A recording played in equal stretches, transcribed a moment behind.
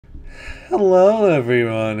Hello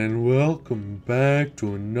everyone and welcome back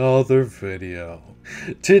to another video.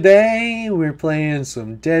 Today we're playing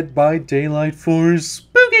some Dead by Daylight for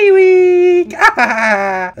Spooky Week!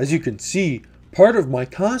 As you can see, part of my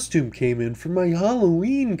costume came in from my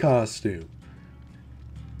Halloween costume.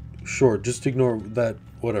 Sure, just ignore that,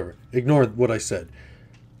 whatever. Ignore what I said.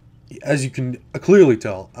 As you can clearly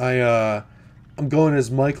tell, I'm going as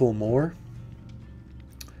Michael Moore.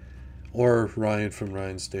 Or Ryan from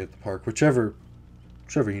Ryan's Day at the Park, whichever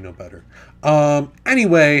you know better.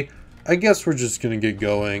 Anyway, I guess we're just gonna get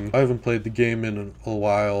going. I haven't played the game in a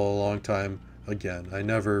while, a long time. Again, I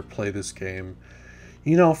never play this game,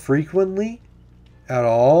 frequently at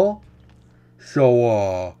all.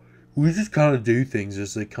 So, we just kind of do things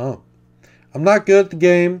as they come. I'm not good at the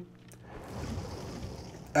game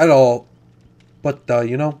at all, but,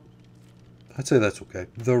 I'd say that's okay.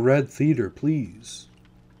 The Red Theater, please.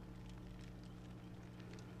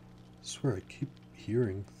 I swear I keep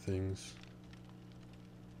hearing things.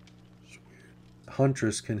 It's weird.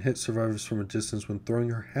 Huntress can hit survivors from a distance when throwing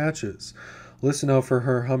her hatchets. Listen out for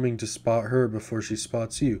her humming to spot her before she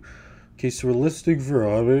spots you. Case realistic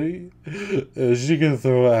variety. She can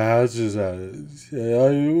throw hatchets at us.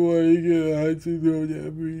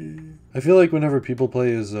 I feel like whenever people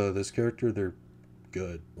play as this character, they're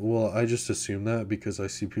good. Well, I just assume that because I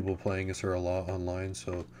see people playing as her a lot online,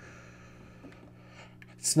 so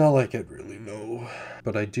it's not like I'd really know.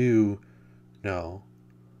 But I do know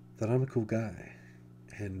that I'm a cool guy.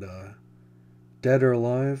 And dead or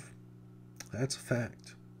alive, that's a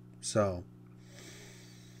fact. So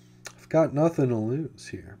I've got nothing to lose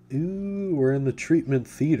here. Ooh, we're in the treatment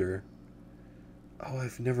theater. Oh,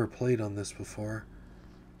 I've never played on this before.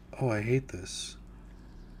 Oh, I hate this.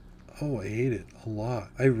 Oh, I hate it a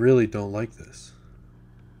lot. I really don't like this.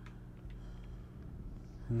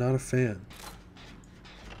 I'm not a fan.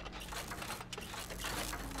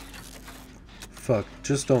 Fuck,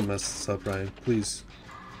 just don't mess this up, Ryan, please.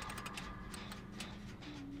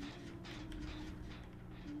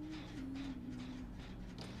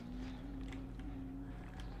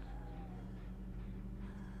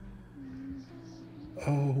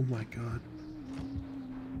 Oh my god.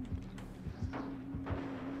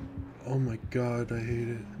 Oh my god, I hate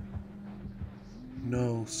it.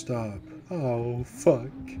 No, stop. Oh, fuck.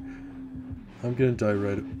 I'm gonna die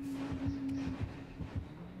right.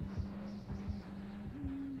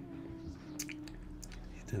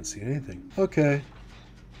 Didn't see anything. Okay.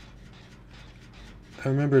 I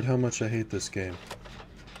remembered how much I hate this game.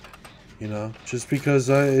 Just because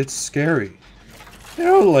it's scary. I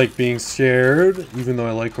don't like being scared, even though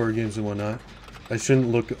I like horror games and whatnot. I shouldn't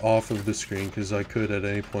look off of the screen because I could at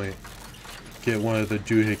any point get one of the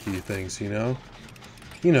doohickey things,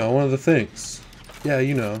 one of the things. Yeah,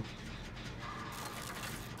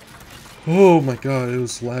 Oh my god, it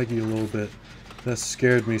was laggy a little bit. That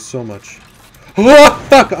scared me so much. Oh,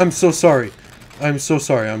 fuck! I'm so sorry. I'm so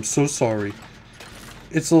sorry. I'm so sorry.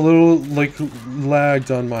 It's a little, like, lagged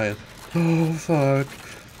on my end. Oh, fuck.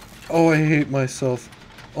 Oh, I hate myself.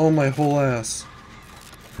 Oh, my whole ass.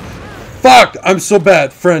 Fuck! I'm so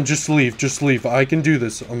bad. Friend, just leave. Just leave. I can do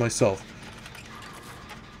this on myself.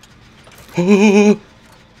 I'm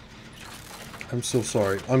so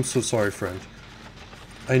sorry. I'm so sorry, friend.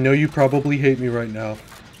 I know you probably hate me right now,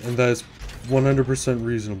 and that is 100%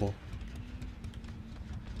 reasonable.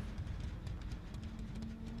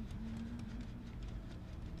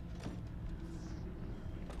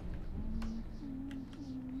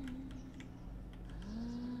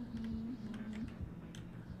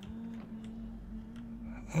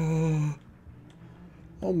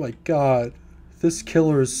 Oh my god. This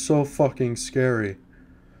killer is so fucking scary.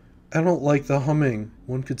 I don't like the humming.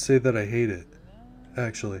 One could say that I hate it.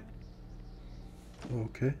 Actually.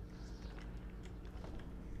 Okay.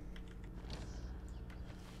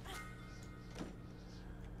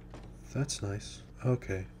 That's nice.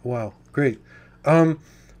 Okay. Wow. Great. I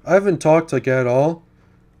haven't talked like at all.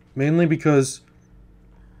 Mainly because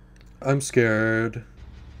I'm scared.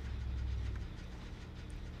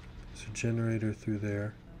 There's a generator through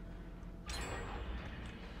there.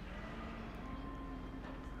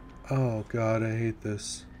 Oh god, I hate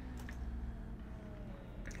this.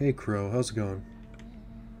 Hey Crow, how's it going?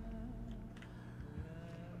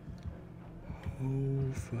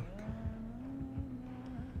 Oh fuck.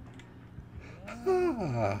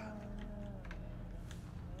 Ah!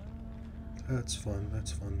 That's fun,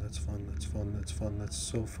 that's fun, that's fun, that's fun, that's fun, that's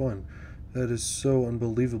so fun. That is so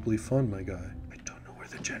unbelievably fun, my guy. I don't know where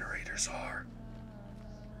the generators are.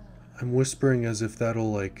 I'm whispering as if that'll,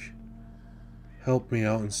 like, help me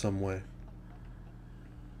out in some way.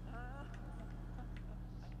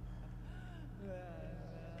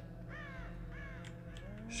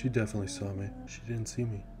 She definitely saw me. She didn't see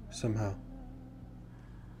me. Somehow.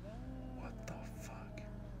 What the fuck?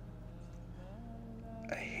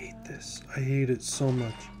 I hate this. I hate it so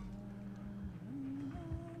much.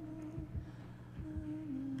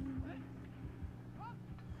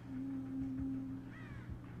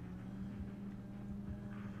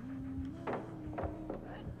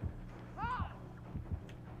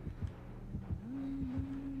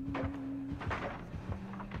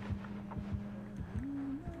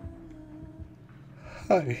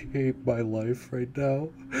 I hate my life right now.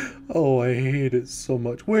 Oh, I hate it so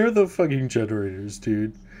much. Where are the fucking generators,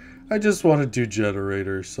 dude? I just want to do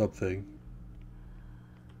generator or something.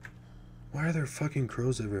 Why are there fucking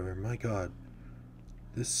crows everywhere? My god.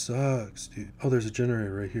 This sucks, dude. Oh, there's a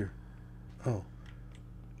generator right here. Oh.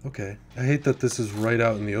 Okay. I hate that this is right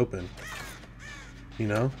out in the open. You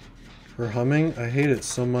know? For humming, I hate it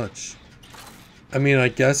so much. I mean, I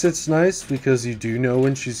guess it's nice because you do know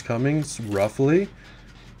when she's coming, roughly.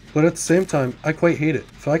 But at the same time, I quite hate it.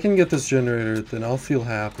 If I can get this generator, then I'll feel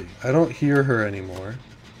happy. I don't hear her anymore,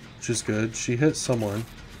 which is good. She hit someone.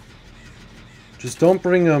 Just don't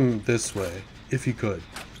bring them this way, if you could.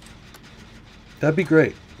 That'd be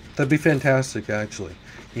great. That'd be fantastic, actually.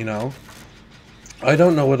 You know? I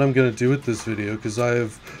don't know what I'm going to do with this video, because I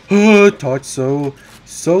have talked so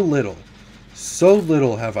little. So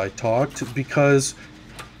little have I talked, because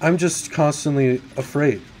I'm just constantly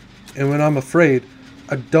afraid. And when I'm afraid,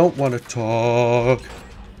 I don't want to talk.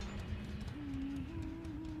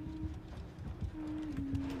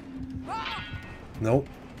 Nope,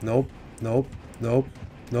 nope, nope, nope,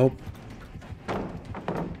 nope.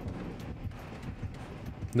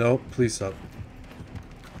 Nope, please stop.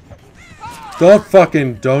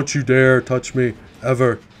 Don't you dare touch me,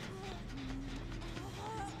 ever.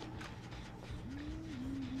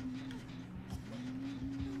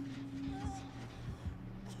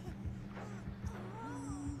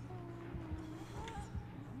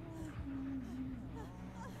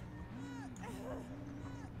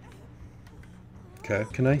 Okay,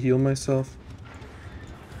 can I heal myself?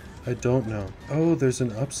 I don't know. Oh, there's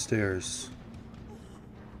an upstairs.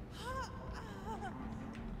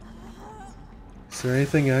 Is there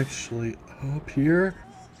anything actually up here?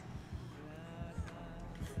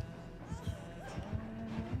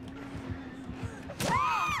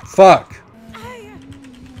 Fuck!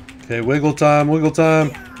 Okay, wiggle time, wiggle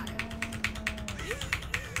time.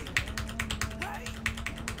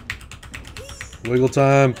 Wiggle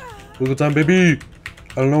time. Wiggle time, baby!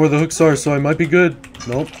 I don't know where the hooks are, so I might be good.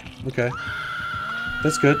 Nope. Okay.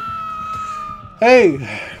 That's good.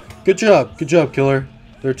 Hey! Good job. Good job, killer.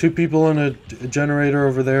 There are 2 people on a generator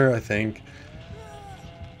over there, I think.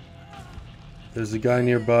 There's a guy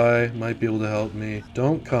nearby. Might be able to help me.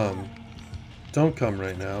 Don't come. Don't come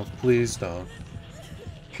right now. Please don't.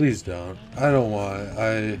 Please don't. I don't want...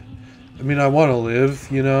 I mean, I want to live,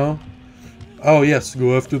 you know? Oh, yes.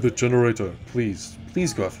 Go after the generator. Please.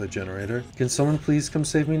 Please go after the generator. Can someone please come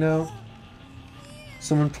save me now?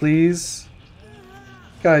 Someone please?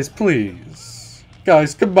 Guys, please.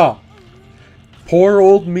 Guys, come on. Poor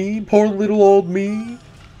old me. Poor little old me.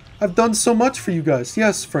 I've done so much for you guys.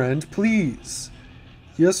 Yes, friend, please.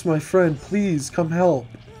 Yes, my friend, please come help.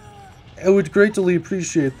 I would greatly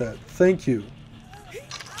appreciate that. Thank you.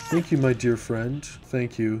 Thank you, my dear friend.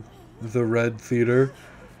 Thank you, the Red Theater.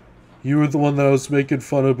 You were the one that I was making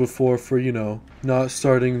fun of before for, you know, not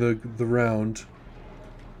starting the round.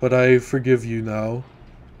 But I forgive you now,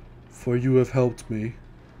 for you have helped me.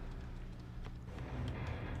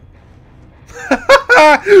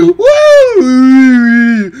 Woo!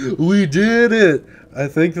 We did it! I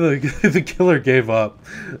think the killer gave up.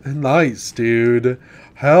 Nice, dude.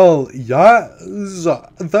 Hell, yes!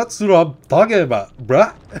 That's what I'm talking about,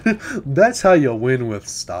 bruh. That's how you win with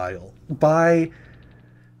style. By...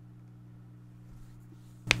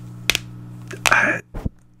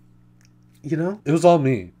 You know, it was all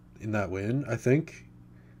me in that win, I think.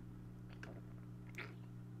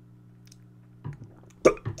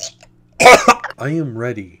 I am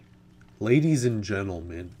ready, ladies and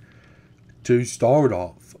gentlemen, to start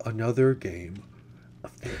off another game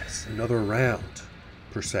of this. Another round,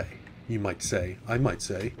 per se. You might say. I might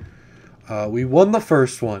say. We won the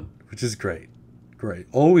first one, which is great. Great.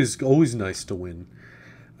 Always nice to win.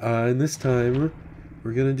 And this time,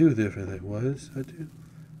 we're going to do a different thing. What is I do?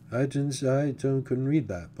 Couldn't read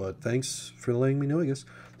that, but thanks for letting me know, I guess.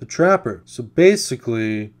 The Trapper. So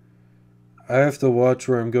basically, I have to watch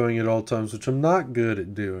where I'm going at all times, which I'm not good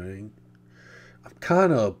at doing. I'm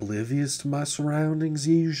kind of oblivious to my surroundings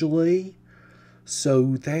usually,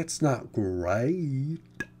 so that's not great.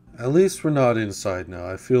 At least we're not inside now.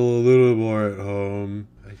 I feel a little more at home.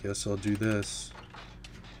 I guess I'll do this.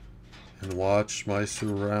 And watch my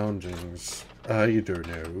surroundings. I don't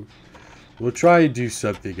know. We'll try and do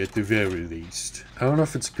something at the very least. I don't know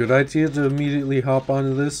if it's a good idea to immediately hop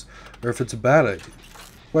onto this, or if it's a bad idea.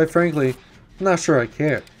 Quite frankly, I'm not sure I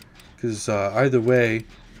care. Because either way,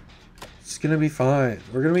 it's gonna be fine.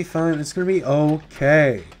 We're gonna be fine. It's gonna be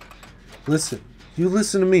okay. Listen. You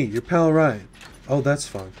listen to me, your pal Ryan. Oh, that's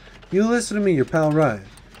fun. You listen to me, your pal Ryan.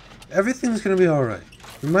 Everything's gonna be alright.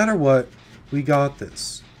 No matter what, we got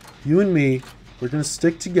this. You and me, we're gonna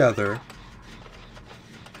stick together.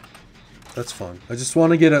 That's fun. I just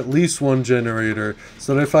want to get at least one generator,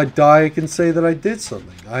 so that if I die, I can say that I did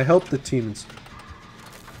something. I helped the team.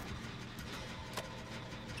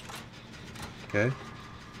 Okay.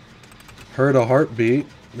 Heard a heartbeat,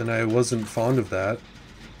 and I wasn't fond of that.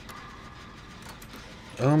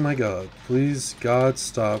 Oh my god. Please, God,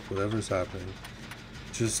 stop whatever's happening.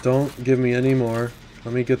 Just don't give me any more.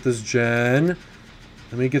 Let me get this gen.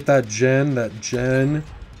 Let me get that gen.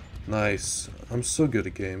 Nice. I'm so good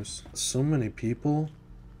at games. So many people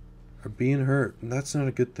are being hurt, and that's not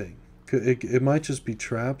a good thing. It might just be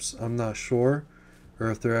traps, I'm not sure. Or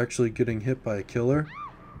if they're actually getting hit by a killer.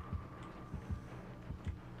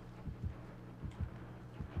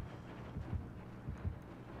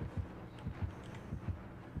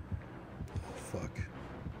 Oh, fuck.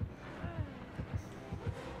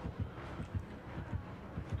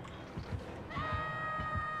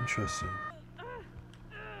 Interesting.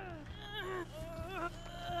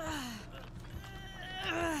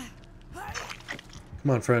 Come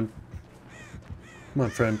on, friend. Come on,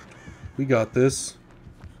 friend. We got this.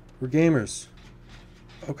 We're gamers.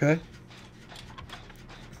 Okay.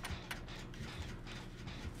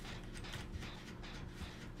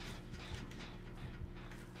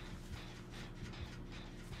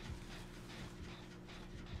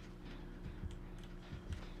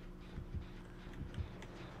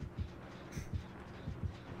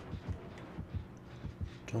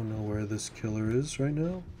 Don't know where this killer is right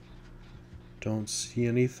now. Don't see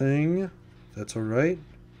anything. That's alright.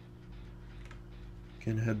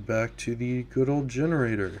 Can head back to the good old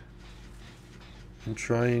generator and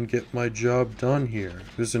try and get my job done here.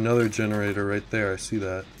 There's another generator right there. I see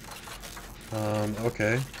that.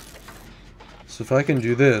 Okay. So if I can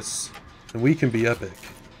do this, then we can be epic.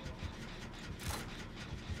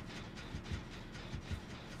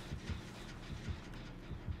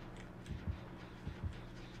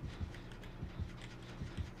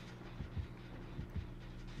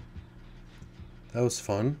 That was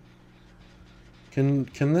fun. Can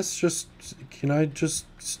this just... Can I just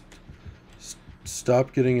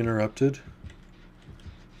stop getting interrupted?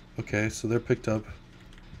 Okay, so they're picked up.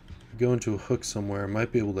 Go into a hook somewhere. I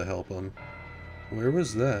might be able to help them. Where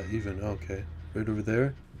was that even? Okay. Right over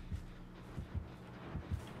there?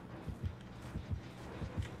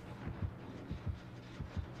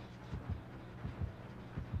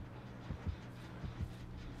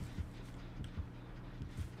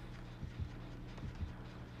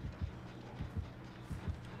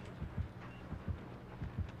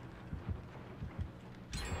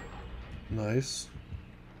 Nice.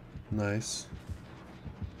 Nice.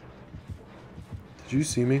 Did you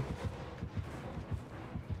see me?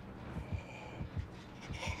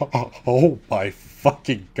 Oh my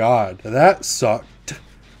fucking god. That sucked.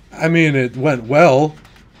 I mean, it went well.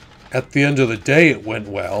 At the end of the day, it went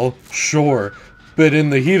well. Sure. But in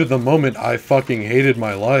the heat of the moment, I fucking hated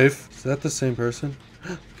my life. Is that the same person?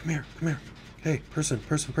 Come here, come here. Hey, person.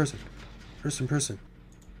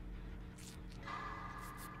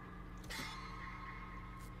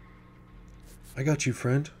 I got you,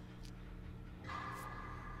 friend.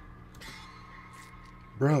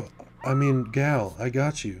 Bro, I mean, gal, I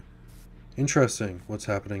got you. Interesting what's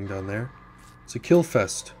happening down there. It's a kill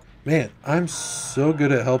fest. Man, I'm so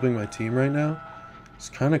good at helping my team right now. It's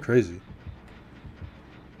kind of crazy.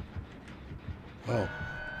 Oh,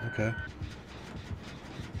 okay.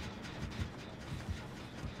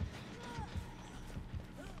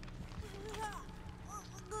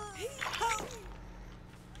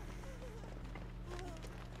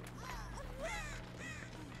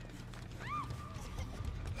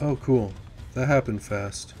 Oh, cool. That happened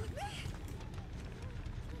fast.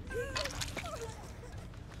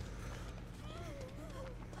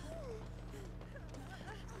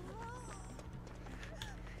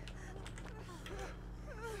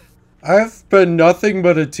 I've been nothing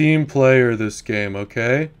but a team player this game,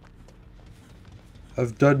 okay?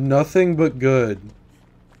 I've done nothing but good.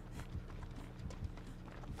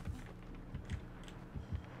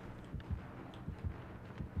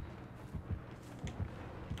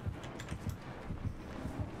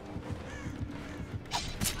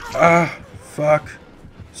 Ah, fuck.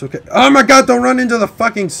 It's okay. Oh my god, don't run into the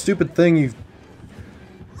fucking stupid thing, you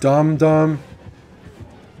dumb.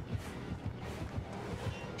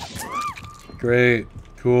 Great.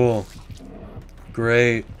 Cool.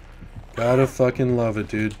 Great. Gotta fucking love it,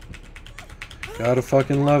 dude. Gotta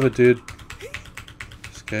fucking love it, dude.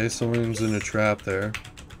 Okay, someone's in a trap there.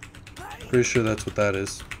 Pretty sure that's what that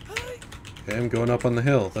is. Okay, I'm going up on the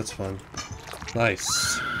hill. That's fun.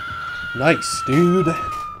 Nice. Nice, dude.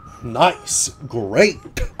 Nice. Great.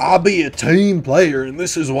 I'll be a team player and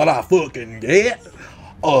this is what I fucking get.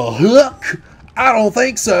 A hook? I don't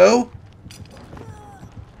think so.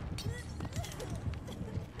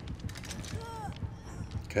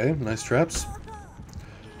 Okay, nice traps.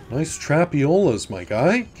 Nice trapiolas, my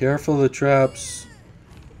guy. Careful of the traps.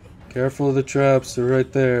 Careful of the traps. They're right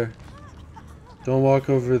there. Don't walk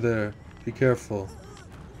over there. Be careful.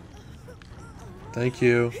 Thank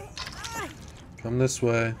you. Come this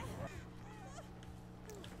way.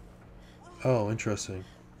 Oh, interesting.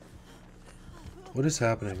 What is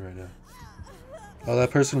happening right now? Oh,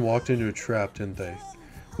 that person walked into a trap, didn't they?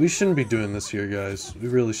 We shouldn't be doing this here, guys. We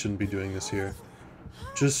really shouldn't be doing this here.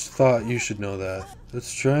 Just thought you should know that.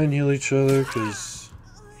 Let's try and heal each other, because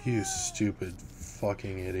you stupid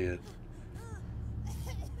fucking idiot.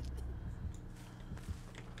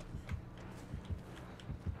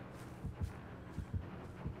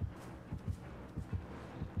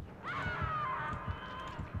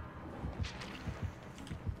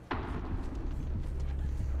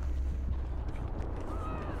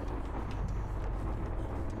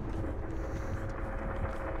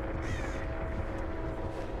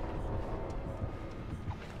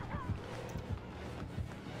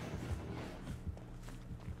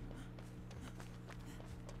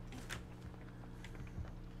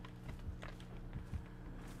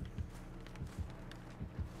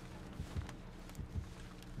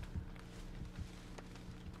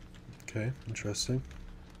 Okay, interesting.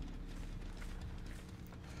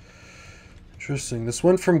 Interesting. This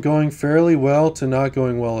went from going fairly well to not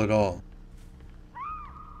going well at all.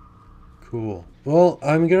 Cool. Well,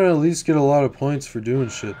 I'm gonna at least get a lot of points for doing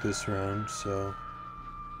shit this round, so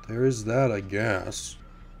there is that, I guess.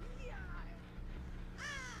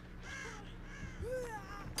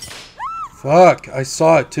 Fuck, I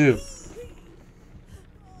saw it too.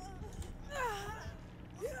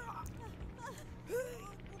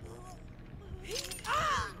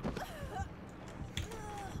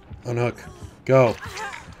 Unhook. Go.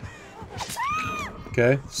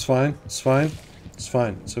 Okay, it's fine. It's fine. It's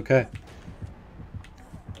fine. It's okay.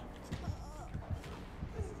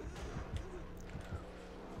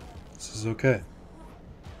 This is okay.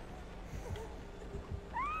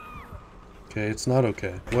 Okay, it's not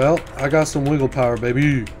okay. Well, I got some wiggle power,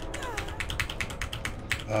 baby.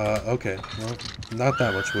 Okay. Well, not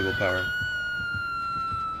that much wiggle power.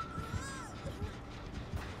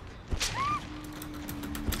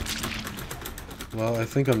 Well, I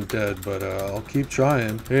think I'm dead, but I'll keep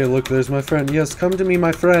trying. Hey, look, there's my friend. Yes, come to me,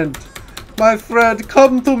 my friend. My friend,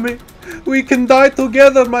 come to me. We can die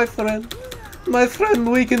together, my friend. My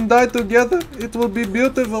friend, we can die together. It will be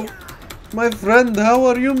beautiful. My friend, how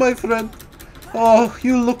are you, my friend? Oh,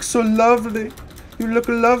 you look so lovely. You look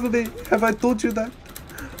lovely. Have I told you that?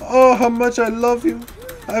 Oh, how much I love you.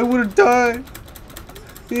 I will die.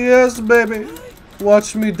 Yes, baby.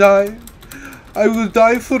 Watch me die. I will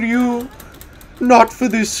die for you. Not for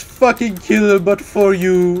this fucking killer, but for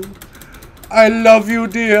you. I love you,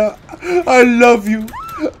 dear. I love you.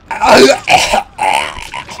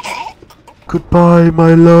 Goodbye,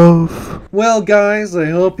 my love. Well, guys, I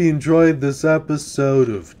hope you enjoyed this episode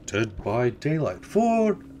of Dead by Daylight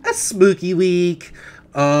for a spooky week.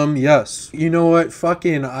 Yes. You know what?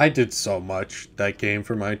 Fucking, I did so much that game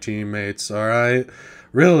for my teammates, alright?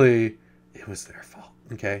 Really, it was their fault,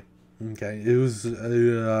 okay? Okay, it was,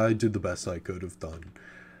 I did the best I could have done.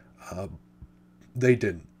 They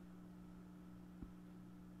didn't.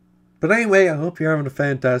 But anyway, I hope you're having a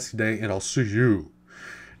fantastic day, and I'll see you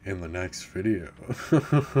in the next video.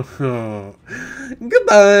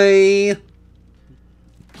 Goodbye!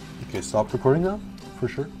 Okay, stop recording now? For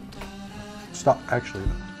sure? Stop, actually.